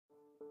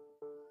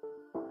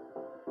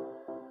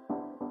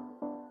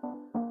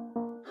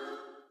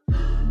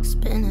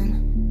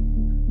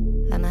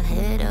spinning. Had my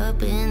head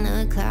up in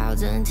the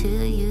clouds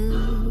until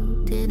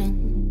you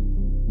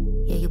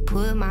didn't. Yeah, you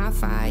put my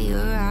fire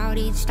out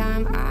each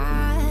time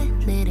I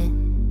lit it.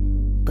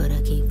 But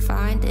I keep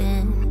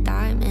finding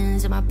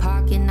diamonds in my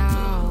pocket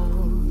now.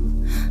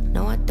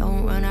 No, I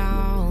don't run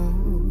out,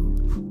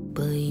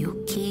 but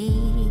you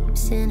keep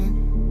sinning.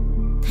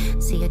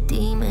 See your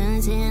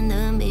demons in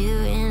the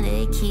mirror and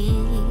they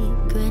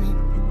keep grinning.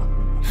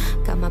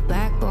 Got my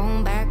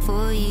backbone back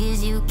for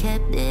years, you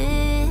kept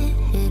it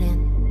hidden.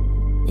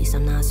 At least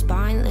I'm not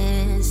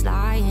spineless,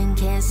 lying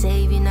can't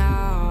save you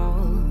now.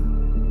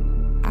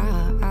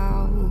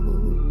 Ow.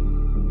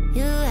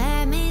 You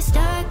had me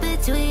stuck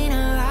between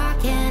a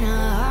rock and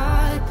a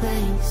hard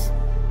place.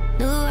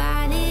 Knew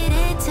I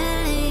needed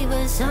to leave,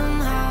 but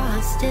somehow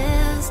I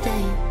still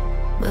stayed.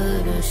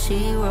 Murder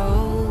she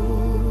wrote,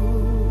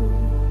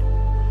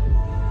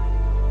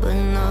 but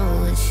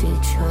know what she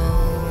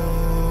chose.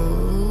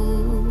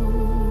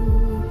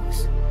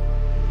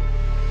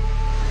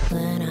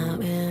 When I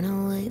ran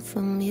away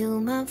from you,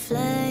 my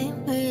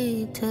flame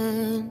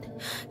returned.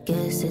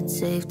 Guess it's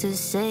safe to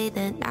say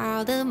that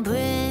now the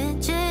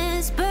bridge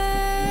is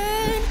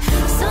burned.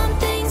 Some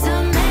things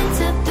are meant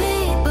to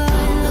be, but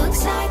it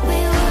looks like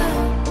we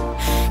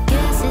were.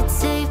 Guess it's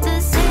safe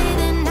to say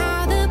that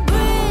now the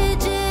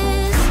bridge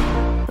is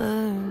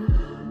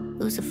burned.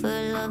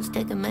 Lucifer loves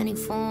taking many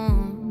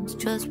forms.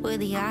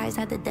 Trustworthy eyes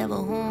had the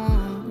devil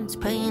horns.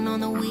 Praying on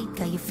the weak,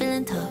 are you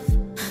feeling tough?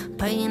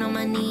 Praying on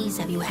my knees,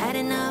 have you had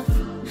enough?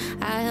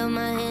 I held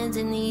my hands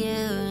in the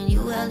air and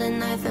you held a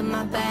knife in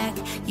my back.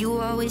 You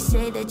always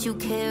say that you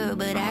care,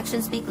 but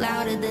actions speak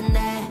louder than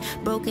that.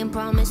 Broken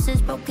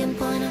promises, broken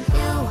point of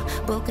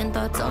view, broken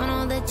thoughts on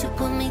all that you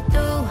put me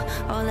through.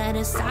 All that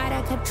aside,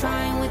 I kept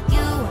trying with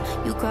you.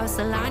 You crossed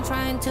the line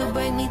trying to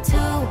break me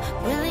too.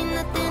 Really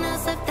nothing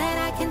else left that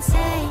I can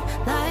say.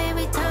 Lie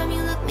every time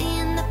you look me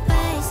in the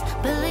face.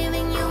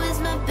 Believing you is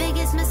my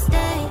biggest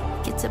mistake.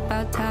 It's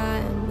about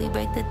time we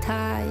break the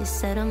ties,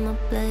 set them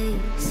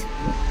ablaze.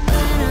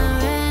 When I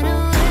ran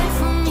away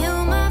from you,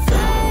 my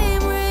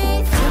flame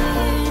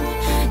returned.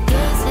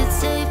 Guess it's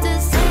safe to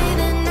say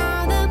that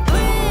now the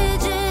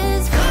bridge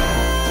is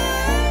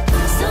burned.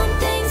 Some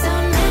things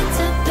are meant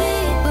to be,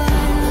 but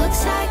it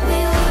looks like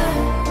we were.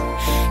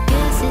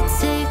 Guess it's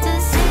safe to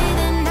say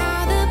that now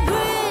the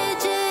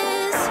bridge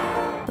is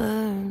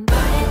burned.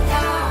 Burn it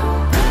down,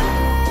 burn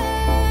it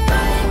down,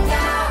 burn it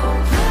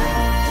down,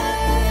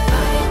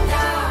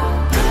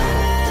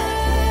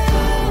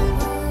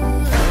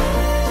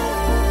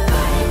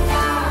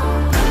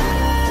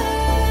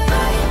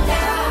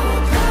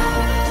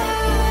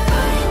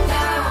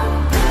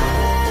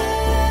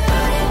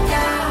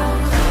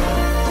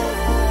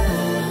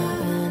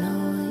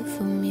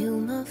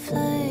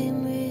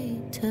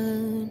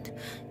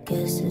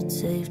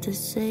 to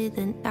say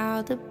that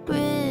now the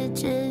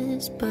bridge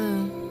is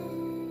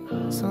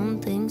burned.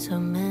 Some things are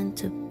meant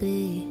to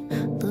be,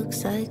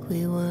 looks like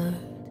we were.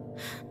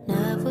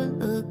 Never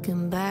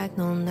looking back,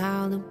 no,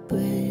 now the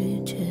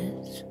bridge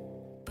is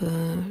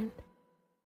burned.